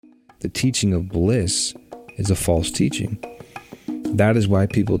The teaching of bliss is a false teaching. That is why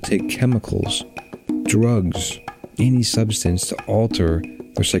people take chemicals, drugs, any substance to alter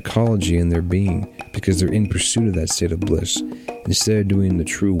their psychology and their being, because they're in pursuit of that state of bliss, instead of doing the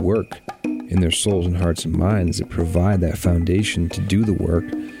true work in their souls and hearts and minds that provide that foundation to do the work,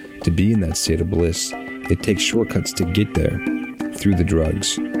 to be in that state of bliss. They take shortcuts to get there, through the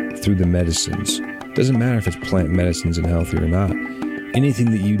drugs, through the medicines. Doesn't matter if it's plant medicines and healthy or not.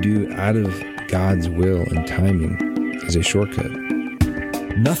 Anything that you do out of God's will and timing is a shortcut.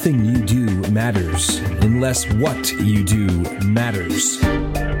 Nothing you do matters unless what you do matters.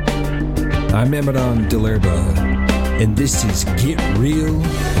 I'm Amadon Delerba, and this is Get Real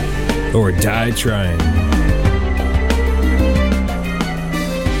or Die Trying.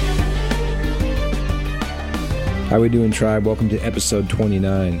 How we doing, tribe? Welcome to episode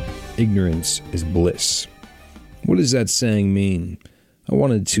 29, Ignorance is Bliss. What does that saying mean? I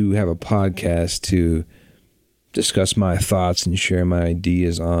wanted to have a podcast to discuss my thoughts and share my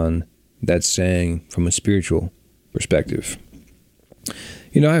ideas on that saying from a spiritual perspective.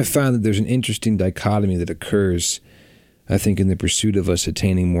 You know, I have found that there's an interesting dichotomy that occurs, I think, in the pursuit of us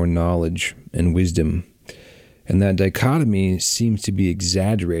attaining more knowledge and wisdom. And that dichotomy seems to be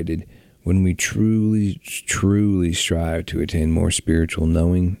exaggerated when we truly strive to attain more spiritual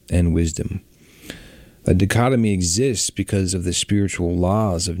knowing and wisdom. The dichotomy exists because of the spiritual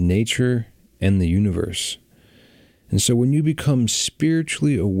laws of nature and the universe. And so when you become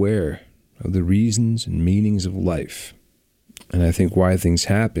spiritually aware of the reasons and meanings of life, and I think why things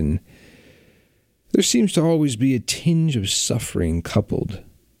happen, there seems to always be a tinge of suffering coupled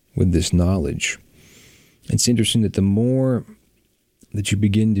with this knowledge. It's interesting that the more that you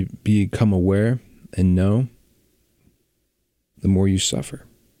begin to become aware and know, the more you suffer.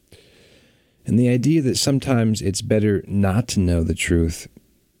 And the idea that sometimes it's better not to know the truth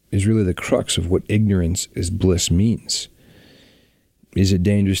is really the crux of what ignorance is bliss means. Is it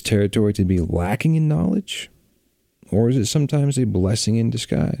dangerous territory to be lacking in knowledge? Or is it sometimes a blessing in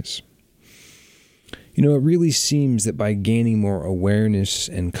disguise? You know, it really seems that by gaining more awareness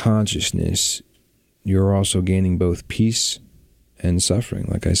and consciousness, you're also gaining both peace and suffering,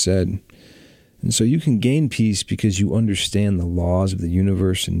 like I said. And so you can gain peace because you understand the laws of the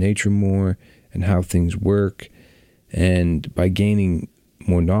universe and nature more and how things work. And by gaining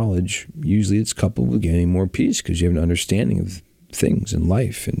more knowledge, usually it's coupled with gaining more peace because you have an understanding of things in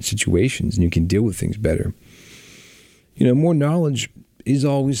life and situations, and you can deal with things better. You know, more knowledge is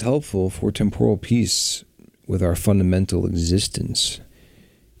always helpful for temporal peace with our fundamental existence.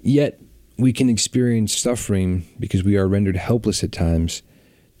 Yet, we can experience suffering because we are rendered helpless at times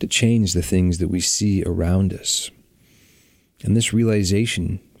to change the things that we see around us. And this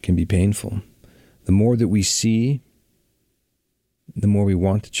realization can be painful. The more that we see, the more we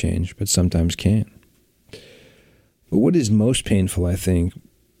want to change, but sometimes can't. But what is most painful, I think,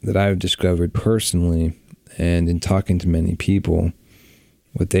 that I've discovered personally and in talking to many people,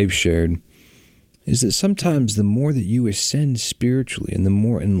 what they've shared, is that sometimes the more that you ascend spiritually and the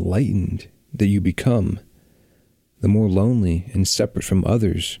more enlightened that you become, the more lonely and separate from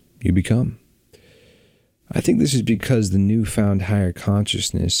others you become. I think this is because the newfound higher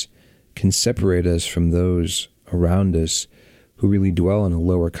consciousness can separate us from those around us who really dwell in a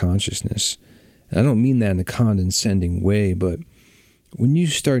lower consciousness. And I don't mean that in a condescending way, but when you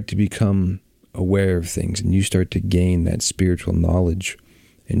start to become aware of things and you start to gain that spiritual knowledge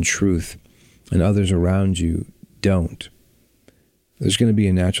and truth, and others around you don't, there's going to be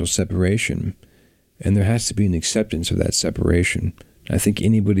a natural separation, and there has to be an acceptance of that separation. I think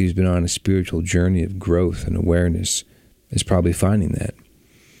anybody who's been on a spiritual journey of growth and awareness is probably finding that.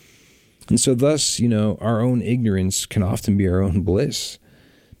 And so thus, you know, our own ignorance can often be our own bliss,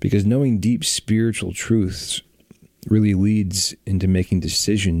 because knowing deep spiritual truths really leads into making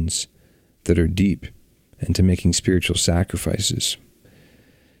decisions that are deep and to making spiritual sacrifices.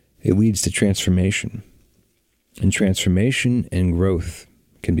 It leads to transformation. And transformation and growth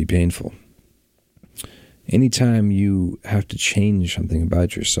can be painful. Anytime you have to change something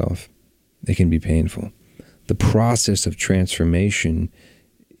about yourself, it can be painful. The process of transformation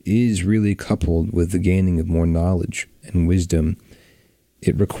is really coupled with the gaining of more knowledge and wisdom.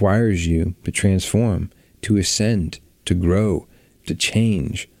 It requires you to transform, to ascend, to grow, to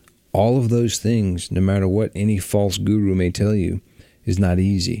change. All of those things, no matter what any false guru may tell you, is not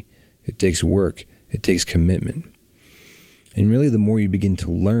easy. It takes work. It takes commitment. And really, the more you begin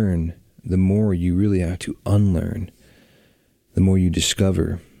to learn, the more you really have to unlearn. The more you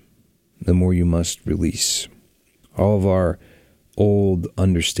discover, the more you must release. All of our old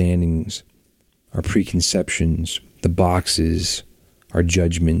understandings, our preconceptions, the boxes, our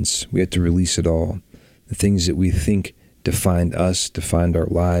judgments. We have to release it all. The things that we think defined us, defined our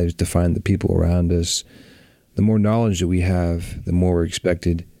lives, defined the people around us. The more knowledge that we have, the more we're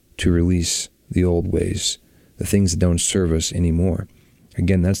expected to release the old ways, the things that don't serve us anymore.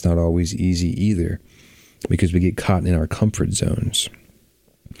 Again, that's not always easy either, because we get caught in our comfort zones.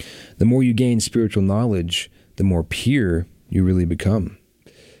 The more you gain spiritual knowledge, the more pure you really become.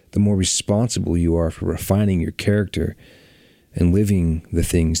 The more responsible you are for refining your character and living the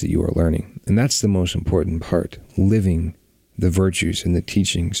things that you are learning. And that's the most important part, living the virtues and the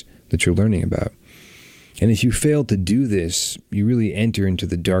teachings that you're learning about. And if you fail to do this, you really enter into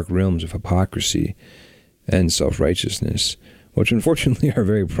the dark realms of hypocrisy and self-righteousness, which unfortunately are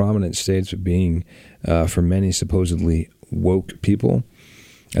very prominent states of being for many supposedly woke people.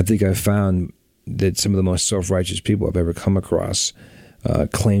 I think I've found that some of the most self-righteous people I've ever come across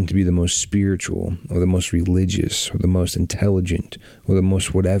claim to be the most spiritual or the most religious or the most intelligent or the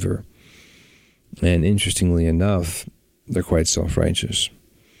most whatever. And interestingly enough, they're quite self-righteous.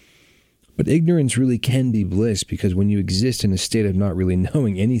 But ignorance really can be bliss, because when you exist in a state of not really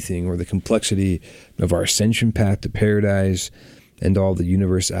knowing anything, or the complexity of our ascension path to paradise and all the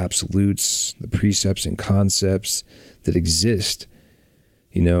universe absolutes, the precepts and concepts that exist,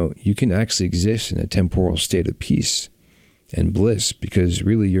 you can actually exist in a temporal state of peace and bliss, because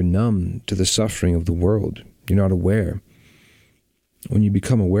really you're numb to the suffering of the world. You're not aware. When you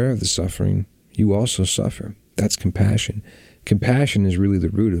become aware of the suffering, you also suffer. That's compassion. Compassion is really the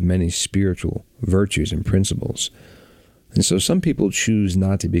root of many spiritual virtues and principles. And so some people choose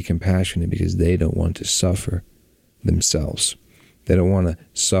not to be compassionate because they don't want to suffer themselves. They don't want to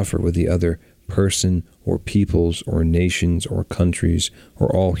suffer with the other person or peoples or nations or countries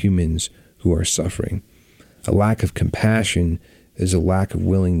or all humans who are suffering. A lack of compassion is a lack of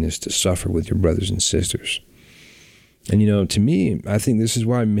willingness to suffer with your brothers and sisters. And to me, I think this is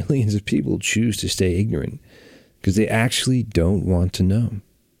why millions of people choose to stay ignorant, because they actually don't want to know.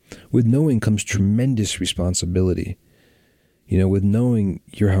 With knowing comes tremendous responsibility. With knowing,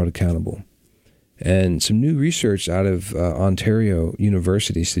 you're held accountable. And some new research out of Ontario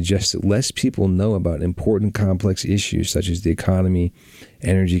University suggests that less people know about important complex issues such as the economy,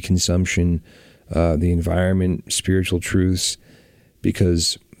 energy consumption, the environment, spiritual truths,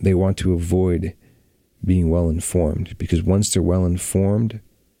 because they want to avoid being well-informed. Because once they're well-informed,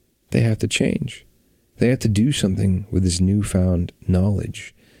 they have to change. They have to do something with this newfound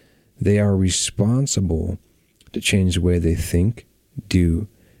knowledge. They are responsible to change the way they think, do,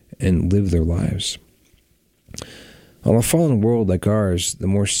 and live their lives. On a fallen world like ours, the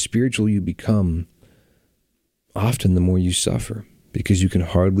more spiritual you become, often the more you suffer, because you can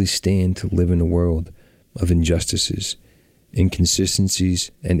hardly stand to live in a world of injustices, inconsistencies,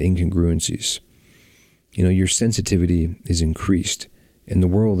 and incongruencies. Your sensitivity is increased, and the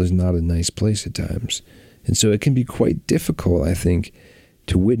world is not a nice place at times. And so it can be quite difficult, I think,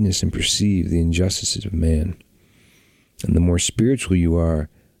 to witness and perceive the injustices of man. And the more spiritual you are,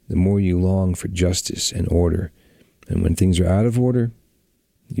 the more you long for justice and order. And when things are out of order,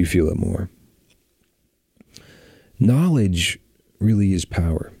 you feel it more. Knowledge really is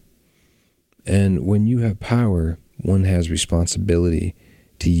power. And when you have power, one has responsibility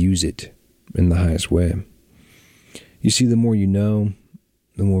to use it in the highest way. You see, the more you know,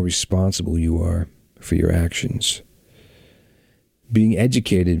 the more responsible you are for your actions. Being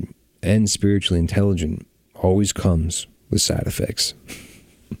educated and spiritually intelligent always comes with side effects.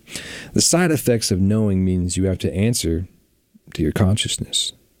 The side effects of knowing means you have to answer to your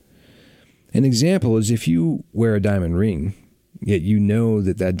consciousness. An example is if you wear a diamond ring, yet you know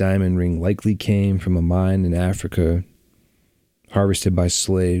that that diamond ring likely came from a mine in Africa, harvested by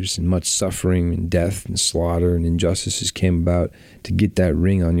slaves, and much suffering and death and slaughter and injustices came about to get that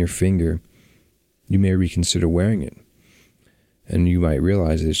ring on your finger, you may reconsider wearing it. And you might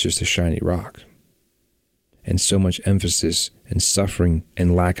realize that it's just a shiny rock. And so much emphasis and suffering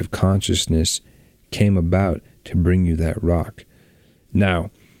and lack of consciousness came about to bring you that rock.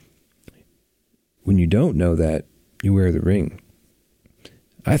 Now, when you don't know that, you wear the ring.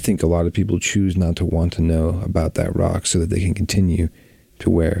 I think a lot of people choose not to want to know about that rock so that they can continue to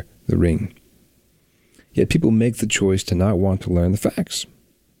wear the ring. Yet people make the choice to not want to learn the facts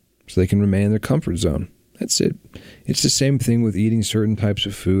so they can remain in their comfort zone. That's it. It's the same thing with eating certain types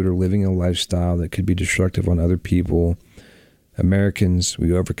of food or living a lifestyle that could be destructive on other people. Americans, we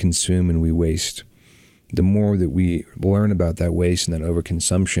overconsume and we waste. The more that we learn about that waste and that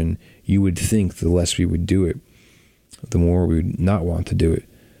overconsumption, you would think the less we would do it, the more we would not want to do it.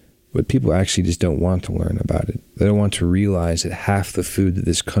 But people actually just don't want to learn about it. They don't want to realize that half the food that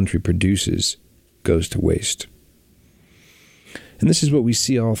this country produces goes to waste. And this is what we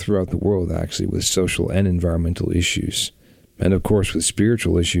see all throughout the world, actually, with social and environmental issues. And of course, with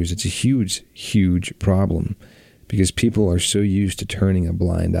spiritual issues, it's a huge, huge problem because people are so used to turning a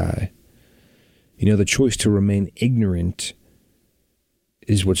blind eye. The choice to remain ignorant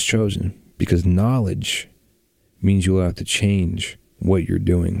is what's chosen because knowledge means you'll have to change what you're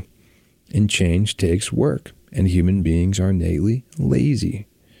doing. And change takes work, and human beings are innately lazy.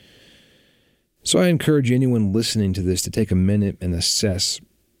 So I encourage anyone listening to this to take a minute and assess,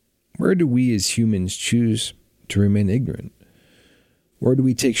 where do we as humans choose to remain ignorant? Where do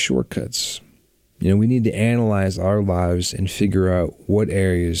we take shortcuts? We need to analyze our lives and figure out what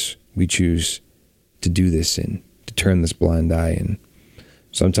areas we choose to do this in, to turn this blind eye in.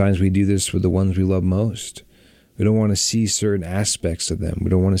 Sometimes we do this with the ones we love most. We don't want to see certain aspects of them. We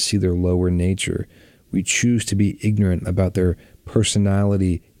don't want to see their lower nature. We choose to be ignorant about their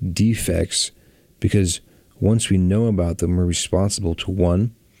personality defects because once we know about them, we're responsible to,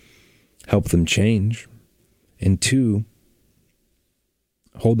 1, help them change, and 2,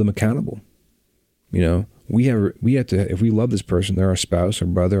 hold them accountable. We have to, if we love this person, they're our spouse, our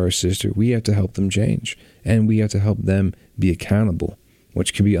brother, our sister, we have to help them change. And we have to help them be accountable,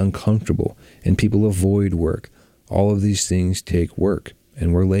 which can be uncomfortable. And people avoid work. All of these things take work,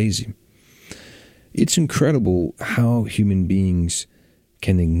 and we're lazy. It's incredible how human beings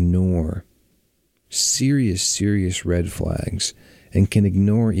can ignore serious, serious red flags and can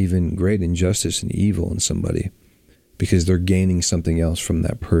ignore even great injustice and evil in somebody because they're gaining something else from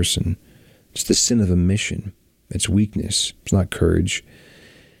that person. It's the sin of omission. It's weakness. It's not courage.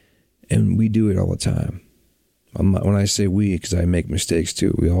 And we do it all the time. When I say we, because I make mistakes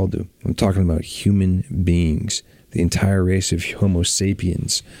too, we all do. I'm talking about human beings, the entire race of Homo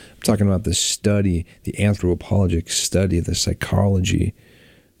sapiens. I'm talking about the study, the anthropologic study of the psychology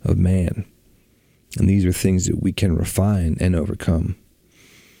of man. And these are things that we can refine and overcome.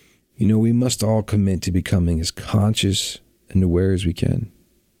 We must all commit to becoming as conscious and aware as we can,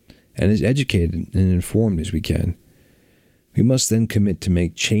 and as educated and informed as we can. We must then commit to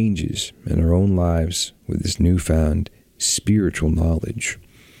make changes in our own lives with this newfound spiritual knowledge.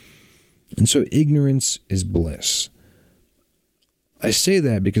 And so ignorance is bliss. I say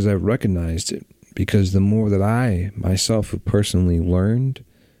that because I've recognized it, because the more that I myself have personally learned,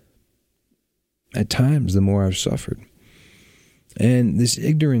 at times the more I've suffered. And this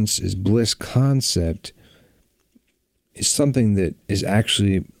ignorance is bliss concept is something that is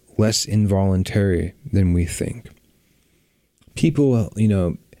actually less involuntary than we think. People,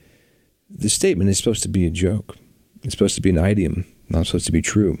 the statement is supposed to be a joke. It's supposed to be an idiom, not supposed to be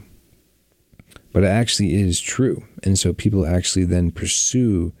true. But it actually is true. And so people actually then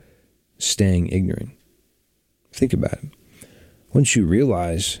pursue staying ignorant. Think about it. Once you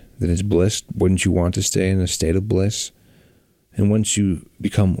realize that it's bliss, wouldn't you want to stay in a state of bliss? And once you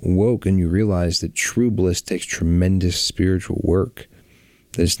become woke and you realize that true bliss takes tremendous spiritual work,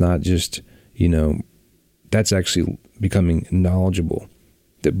 that it's not just, that's actually becoming knowledgeable.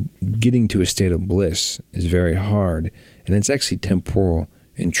 That getting to a state of bliss is very hard, and it's actually temporal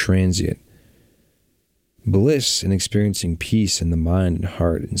and transient. Bliss and experiencing peace in the mind and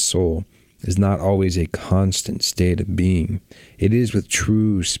heart and soul is not always a constant state of being. It is with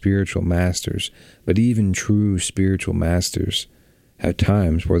true spiritual masters, but even true spiritual masters have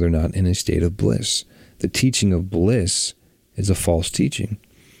times where they're not in a state of bliss. The teaching of bliss is a false teaching.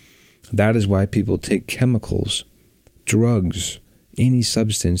 That is why people take chemicals, drugs, any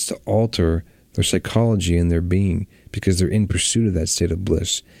substance to alter their psychology and their being, because they're in pursuit of that state of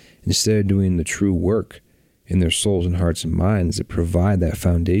bliss, instead of doing the true work in their souls and hearts and minds that provide that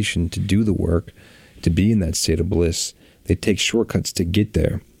foundation to do the work, to be in that state of bliss. They take shortcuts to get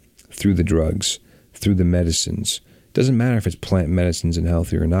there through the drugs, through the medicines. It doesn't matter if it's plant medicines and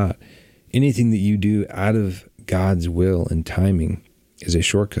healthy or not. Anything that you do out of God's will and timing is a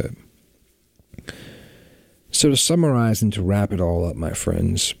shortcut. So to summarize and to wrap it all up, my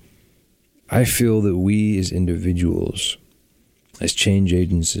friends, I feel that we as individuals, as change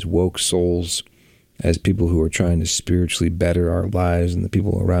agents, as woke souls, as people who are trying to spiritually better our lives and the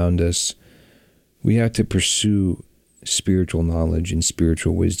people around us, we have to pursue spiritual knowledge and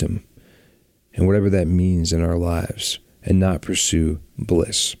spiritual wisdom, and whatever that means in our lives, and not pursue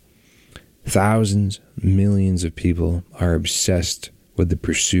bliss. Thousands, millions of people are obsessed with the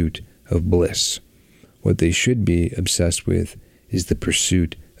pursuit of bliss. What they should be obsessed with is the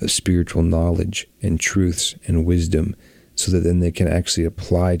pursuit of spiritual knowledge and truths and wisdom, so that then they can actually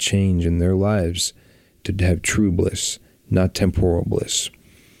apply change in their lives to have true bliss, not temporal bliss.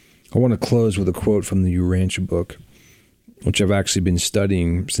 I want to close with a quote from the Urantia book, which I've actually been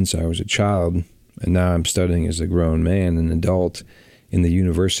studying since I was a child, and now I'm studying as a grown man, an adult, in the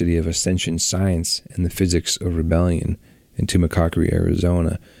University of Ascension Science and the Physics of Rebellion in Tumacacori,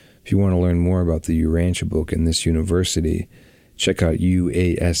 Arizona. If you want to learn more about the Urantia book and this university, check out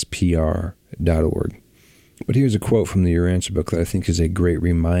uaspr.org. But here's a quote from the Urantia book that I think is a great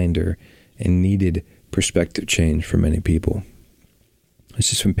reminder and needed perspective change for many people.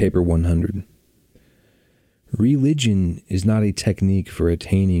 This is from paper 100. Religion is not a technique for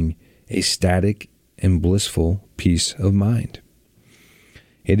attaining a static and blissful peace of mind.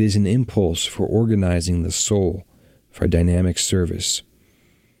 It is an impulse for organizing the soul for dynamic service.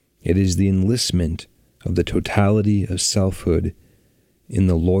 It is the enlistment of the totality of selfhood in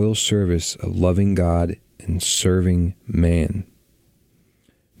the loyal service of loving God and serving man.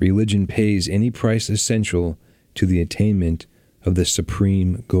 Religion pays any price essential to the attainment of the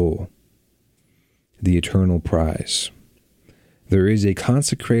supreme goal, the eternal prize. There is a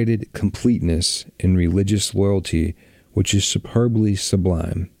consecrated completeness in religious loyalty which is superbly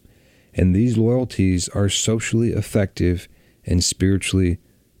sublime, and these loyalties are socially effective and spiritually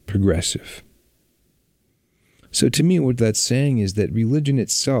progressive. So to me, what that's saying is that religion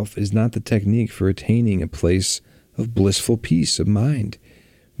itself is not the technique for attaining a place of blissful peace of mind.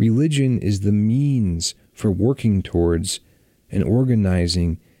 Religion is the means for working towards and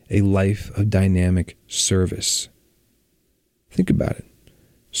organizing a life of dynamic service. Think about it.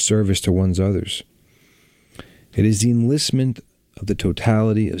 Service to one's others. It is the enlistment of the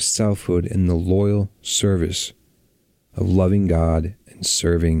totality of selfhood in the loyal service of loving God and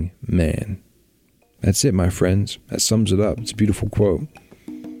serving man. That's it, my friends. That sums it up. It's a beautiful quote.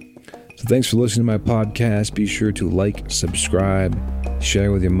 So thanks for listening to my podcast. Be sure to like, subscribe,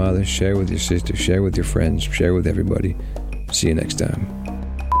 share with your mother, share with your sister, share with your friends, share with everybody. See you next time.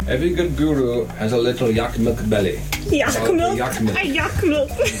 Every good guru has a little yak milk belly. Yak milk? Yak milk.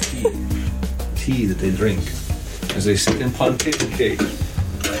 Tea that they drink as they sit and pontificate.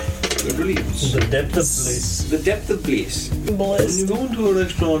 The depth of bliss. The depth of bliss. Bliss. When you go into a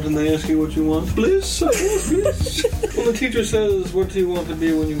restaurant and they ask you what you want, bliss, of course, bliss. When the teacher says, what do you want to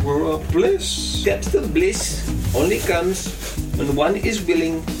be when you grow up? Bliss. Depth of bliss only comes when one is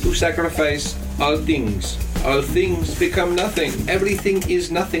willing to sacrifice all things. All things become nothing. Everything is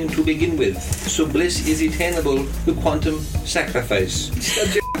nothing to begin with. So bliss is attainable through quantum sacrifice.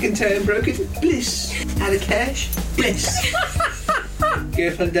 Stubbed your fucking toe and broke it? Bliss. Out of cash? Bliss.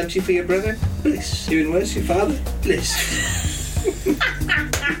 Girlfriend dumped you for your brother? Bliss. Even worse, your father? Bliss.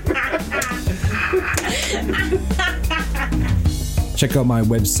 Check out my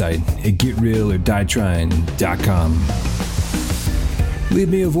website at getrealordietryin.com. Leave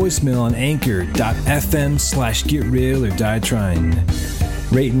me a voicemail on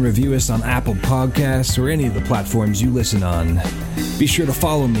anchor.fm/getrealordietryin. Rate and review us on Apple Podcasts or any of the platforms you listen on. Be sure to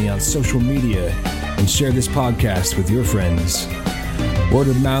follow me on social media and share this podcast with your friends. Word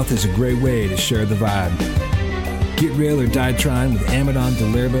of mouth is a great way to share the vibe. Get Real or Die Trying with Amadon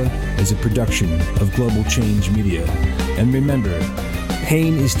Delerba is a production of Global Change Media. And remember,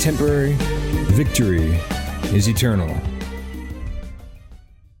 pain is temporary, victory is eternal.